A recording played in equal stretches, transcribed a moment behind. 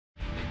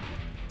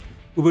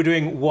we were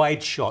doing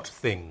wide shot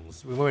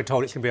things. When we were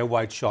told it's going to be a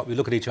wide shot, we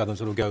look at each other and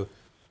sort of go,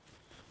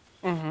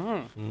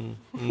 The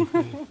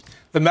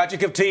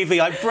magic of TV.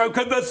 I've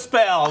broken the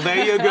spell.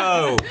 There you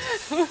go.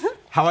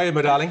 How are you,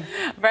 my darling?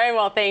 Very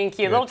well, thank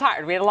you. A little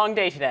tired. We had a long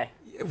day today.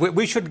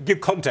 We should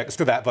give context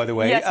to that, by the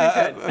way.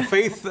 Yes, we should.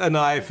 Faith and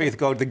I,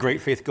 the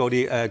great Faith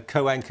Goldy,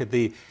 co-anchored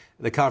the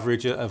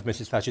coverage of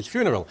Mrs. Thatcher's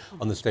funeral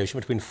on the station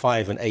between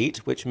 5 and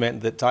 8, which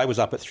meant that I was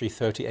up at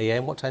 3:30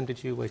 a.m. What time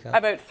did you wake up?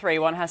 About 3.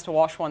 One has to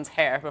wash one's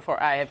hair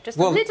before I have just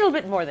a little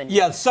bit more than you.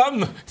 Yeah,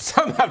 some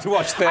have to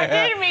wash their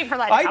hair. I didn't mean for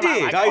that.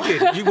 I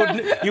did.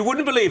 You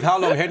wouldn't believe how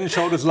long Head and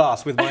Shoulders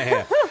lasts with my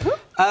hair.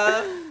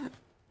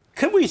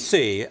 Can we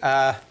see?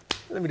 Let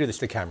me do this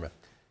to the camera,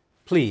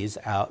 please.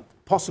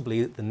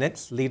 Possibly the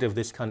next leader of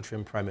this country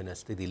and Prime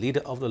Minister, the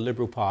leader of the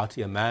Liberal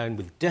Party, a man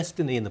with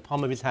destiny in the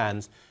palm of his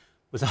hands,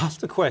 was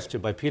asked a question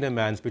by Peter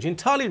Mansbridge,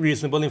 entirely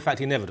reasonable, in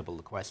fact inevitable,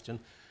 the question.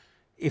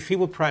 If he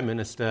were Prime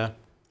Minister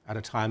at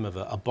a time of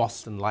a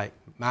Boston-like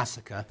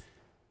massacre,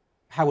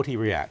 how would he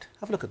react?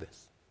 Have a look at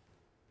this.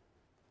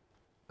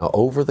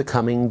 Over the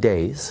coming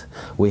days,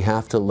 we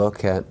have to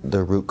look at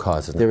the root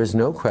causes. There is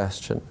no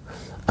question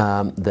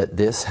that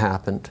this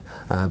happened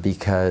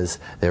because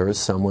there is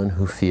someone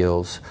who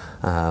feels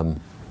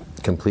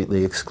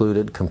completely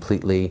excluded,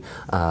 completely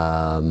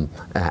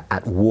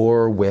at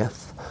war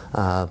with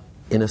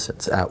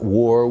innocence, at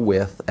war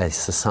with a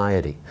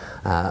society.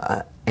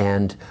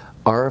 And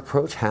our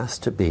approach has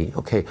to be,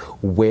 okay,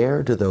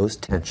 where do those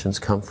tensions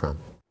come from?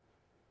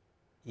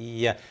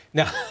 Yeah.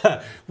 Now,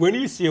 when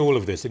you see all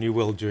of this, and you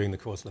will during the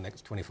course of the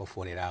next 24,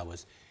 48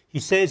 hours, he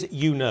says,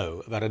 you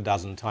know, about a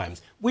dozen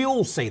times. We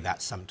all say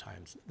that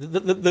sometimes.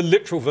 The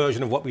literal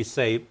version of what we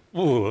say,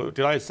 oh,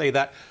 did I say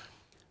that?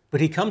 But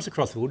he comes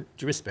across, with all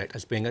due respect,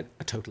 as being a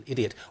total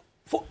idiot.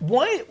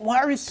 Why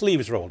are his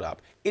sleeves rolled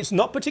up? It's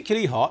not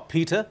particularly hot.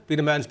 Peter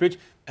Mansbridge,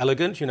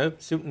 elegant, you know,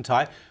 suit and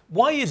tie.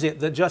 Why is it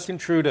that Justin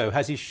Trudeau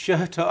has his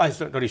shirt off,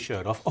 not his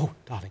shirt off, oh,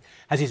 darling,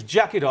 has his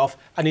jacket off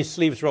and his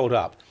sleeves rolled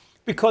up?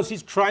 Because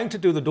he's trying to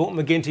do the Dalton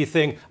McGuinty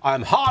thing,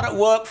 I'm hard at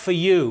work for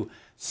you.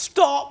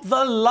 Stop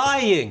the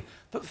lying.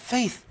 But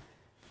Faith,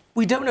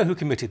 we don't know who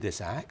committed this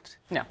act.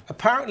 No.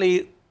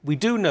 Apparently, we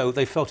do know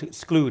they felt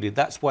excluded.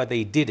 That's why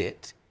they did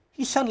it.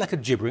 You sound like a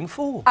gibbering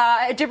fool.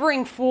 A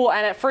gibbering fool,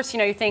 and at first, you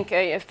know, you think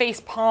a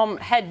face palm,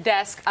 head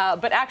desk,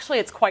 but actually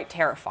it's quite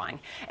terrifying.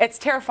 It's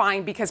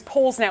terrifying because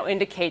polls now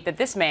indicate that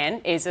this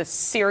man is a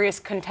serious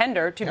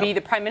contender to be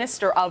the Prime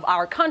Minister of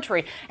our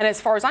country. And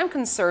as far as I'm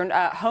concerned,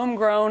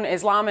 homegrown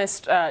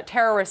Islamist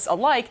terrorists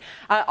alike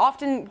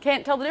often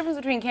can't tell the difference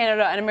between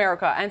Canada and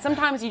America. And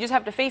sometimes you just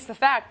have to face the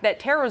fact that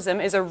terrorism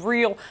is a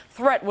real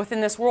threat within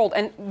this world.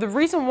 And the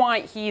reason why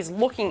he's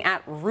looking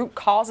at root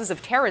causes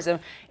of terrorism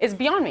is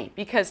beyond me,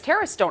 because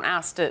terrorists don't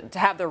ask to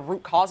have their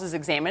root causes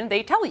examined.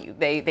 They tell you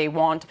they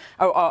want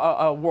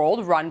a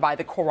world run by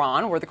the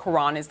Quran, where the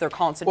Quran is their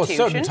constitution.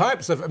 Well, certain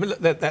types of, I mean,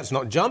 let's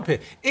not jump here.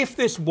 If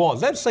this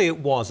was, let's say it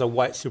was a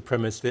white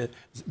supremacist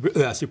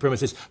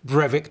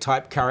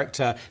Breivik-type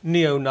character,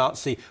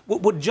 neo-Nazi,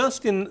 would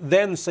Justin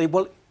then say,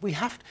 well, we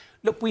have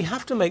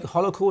to make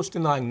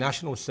Holocaust-denying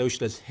National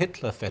Socialist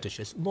Hitler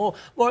fetishists more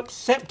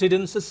accepted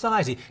in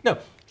society? No,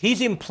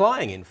 he's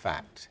implying, in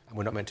fact, and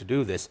we're not meant to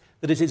do this,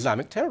 that it's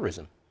Islamic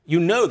terrorism. You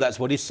know that's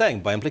what he's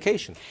saying by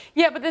implication.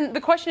 Yeah, but then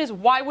the question is,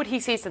 why would he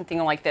say something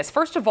like this?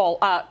 First of all,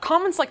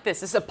 comments like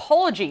this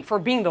apology for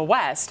being the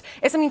West,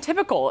 is something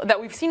typical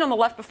that we've seen on the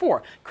left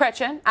before.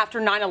 Chrétien,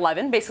 after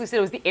 9/11, basically said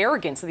it was the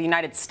arrogance of the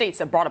United States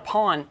that brought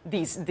upon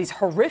these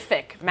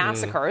horrific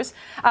massacres.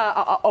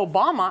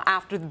 Obama,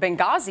 after the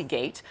Benghazi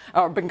Gate,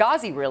 or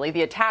Benghazi really,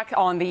 the attack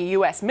on the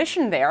U.S.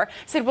 mission there,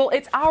 said, well,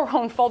 it's our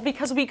own fault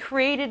because we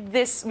created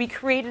this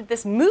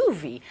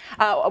movie,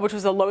 which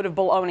was a load of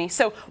baloney.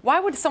 So why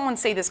would someone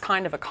say this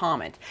kind of a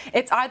comment?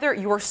 It's either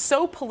you are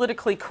so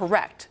politically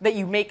correct that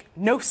you make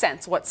no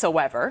sense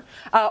whatsoever,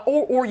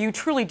 or you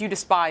truly do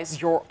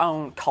despise your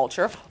own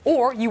culture,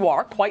 or you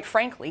are, quite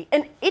frankly,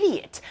 an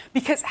idiot.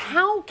 Because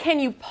how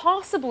can you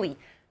possibly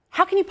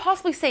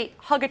say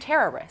hug a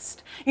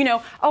terrorist? You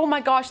know, oh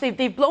my gosh,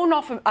 they've blown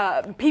off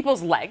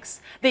people's legs.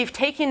 They've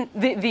taken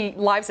the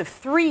lives of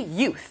 3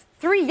 youth.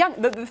 3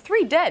 young, the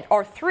 3 dead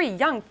are 3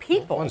 young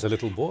people. One's a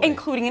little boy.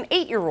 Including an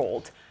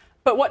 8-year-old.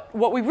 But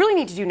what we really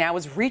need to do now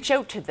is reach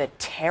out to the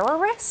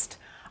terrorist?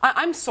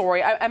 I'm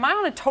sorry, am I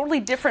on a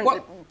totally different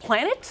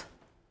planet?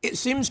 It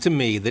seems to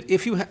me that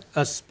if you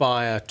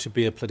aspire to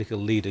be a political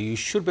leader, you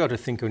should be able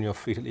to think on your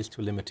feet, at least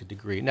to a limited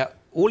degree. Now,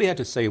 all he had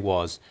to say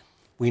was,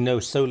 we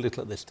know so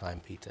little at this time,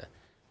 Peter.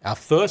 Our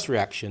first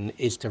reaction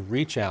is to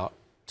reach out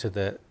to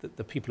the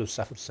people who've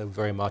suffered so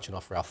very much and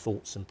offer our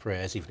thoughts and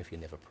prayers, even if you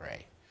never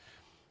pray.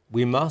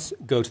 We must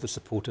go to the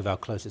support of our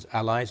closest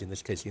allies, in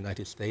this case the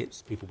United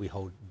States, people we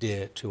hold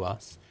dear to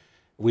us.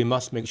 We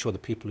must make sure the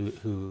people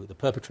the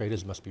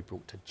perpetrators must be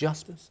brought to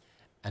justice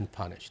and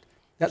punished.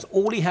 That's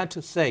all he had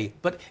to say,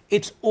 but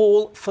it's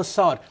all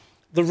facade.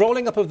 The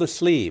rolling up of the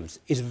sleeves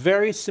is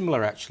very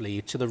similar,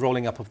 actually, to the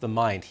rolling up of the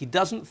mind. He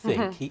doesn't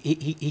think,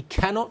 he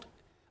cannot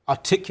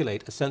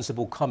articulate a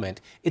sensible comment.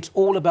 It's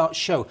all about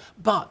show.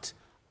 But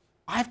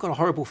I've got a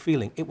horrible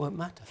feeling it won't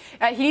matter.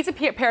 He needs a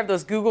pair of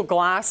those Google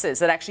glasses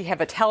that actually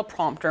have a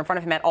teleprompter in front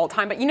of him at all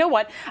time. But you know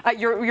what?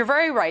 You're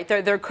very right.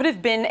 There could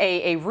have been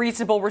a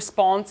reasonable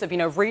response of,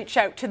 reach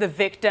out to the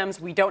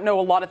victims. We don't know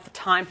a lot at the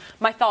time.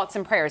 My thoughts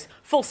and prayers.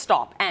 Full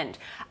stop. End.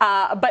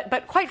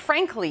 But quite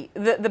frankly,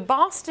 the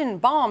Boston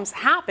bombs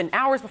happened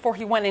hours before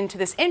he went into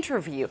this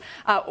interview.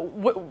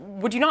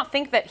 Would you not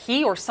think that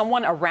he or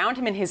someone around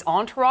him in his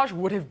entourage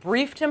would have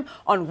briefed him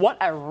on what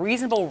a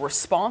reasonable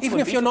response Even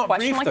would if be you're to a not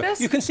question briefed, like this?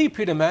 you can see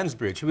Peter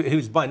Mansbridge,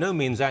 who's by no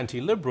means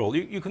anti-liberal.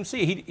 You can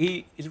see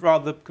he is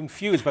rather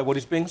confused by what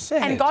is being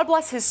said. And God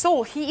bless his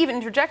soul, he even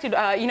interjected,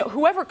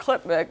 whoever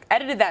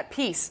edited that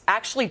piece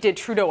actually did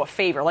Trudeau a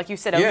favor. Like you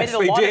said, omitted a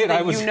lot of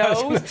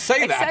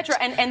the etc.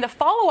 And the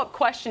follow-up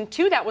question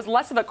to that was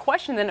less of a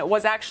question than it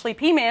was actually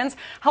P-Man's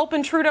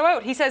helping Trudeau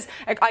out. He says,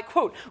 I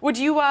quote, would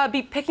you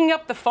be picking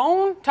up the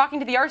phone, talking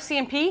to the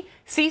RCMP?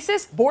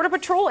 CSIS, Border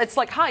Patrol, it's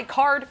like, hi,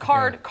 card.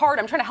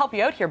 I'm trying to help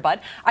you out here,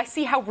 bud. I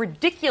see how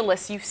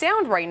ridiculous you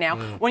sound right now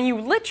when you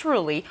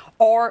literally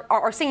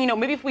are saying,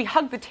 maybe if we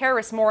hug the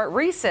terrorists more at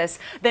recess,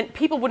 then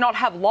people would not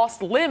have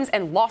lost limbs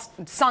and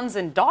lost sons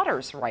and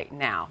daughters right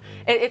now.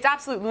 It's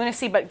absolute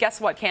lunacy, but guess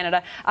what,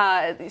 Canada?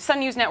 Sun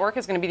News Network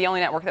is going to be the only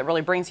network that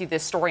really brings you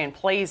this story and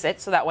plays it,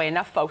 so that way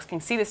enough folks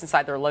can see this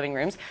inside their living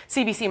rooms.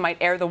 CBC might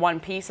air the one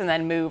piece and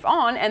then move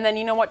on, and then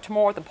you know what?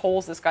 Tomorrow at the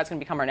polls, this guy's going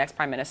to become our next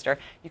prime minister.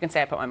 You can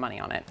say I put my money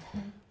on it.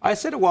 I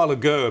said a while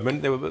ago,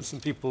 there were some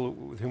people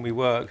with whom we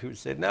work who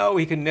said, no,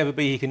 he can never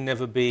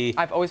be.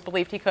 I've always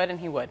believed he could, and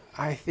he would.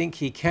 I think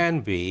he can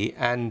be,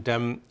 and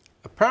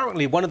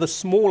apparently one of the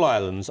small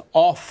islands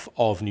off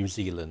of New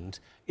Zealand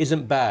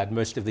isn't bad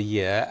most of the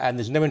year, and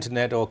there's no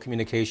internet or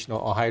communication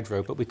or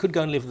hydro, but we could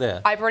go and live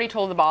there. I've already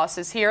told the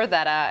bosses here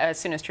that as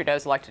soon as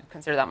Trudeau's elected,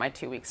 consider that my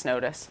 2 weeks'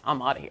 notice.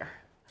 I'm out of here.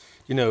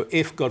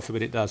 If, God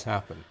forbid, it does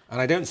happen,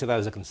 and I don't say that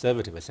as a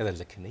Conservative, I say that as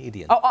a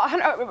Canadian.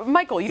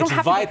 Michael, you don't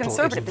have to be a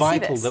Conservative to see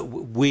this. It's vital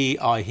that we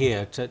are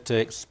here to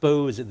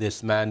expose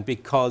this man,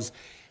 because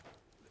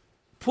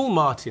Paul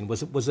Martin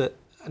was an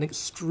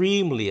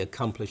extremely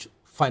accomplished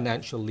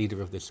financial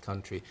leader of this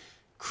country.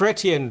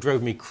 Chrétien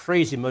drove me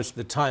crazy most of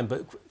the time,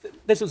 but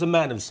this was a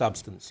man of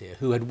substance here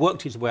who had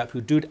worked his way up,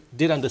 who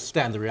did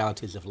understand the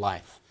realities of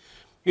life.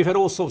 You've had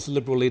all sorts of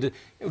Liberal leaders.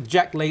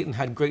 Jack Layton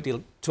had a great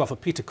deal to offer.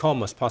 Peter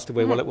Commerce passed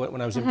away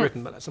when I was in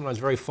Britain, but someone I was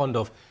very fond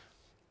of.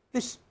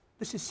 This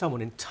is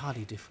someone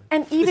entirely different.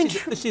 And even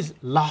this is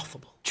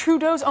laughable.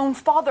 Trudeau's own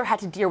father had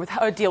to deal with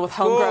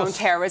homegrown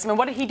terrorism. And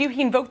what did he do?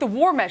 He invoked the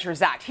War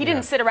Measures Act. He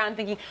didn't sit around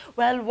thinking,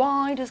 well,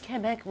 why does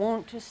Quebec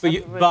want to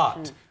separate?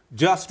 But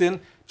Justin,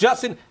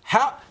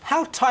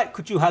 how tight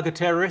could you hug a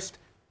terrorist?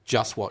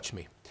 Just watch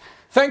me.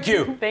 Thank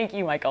you. Thank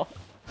you, Michael.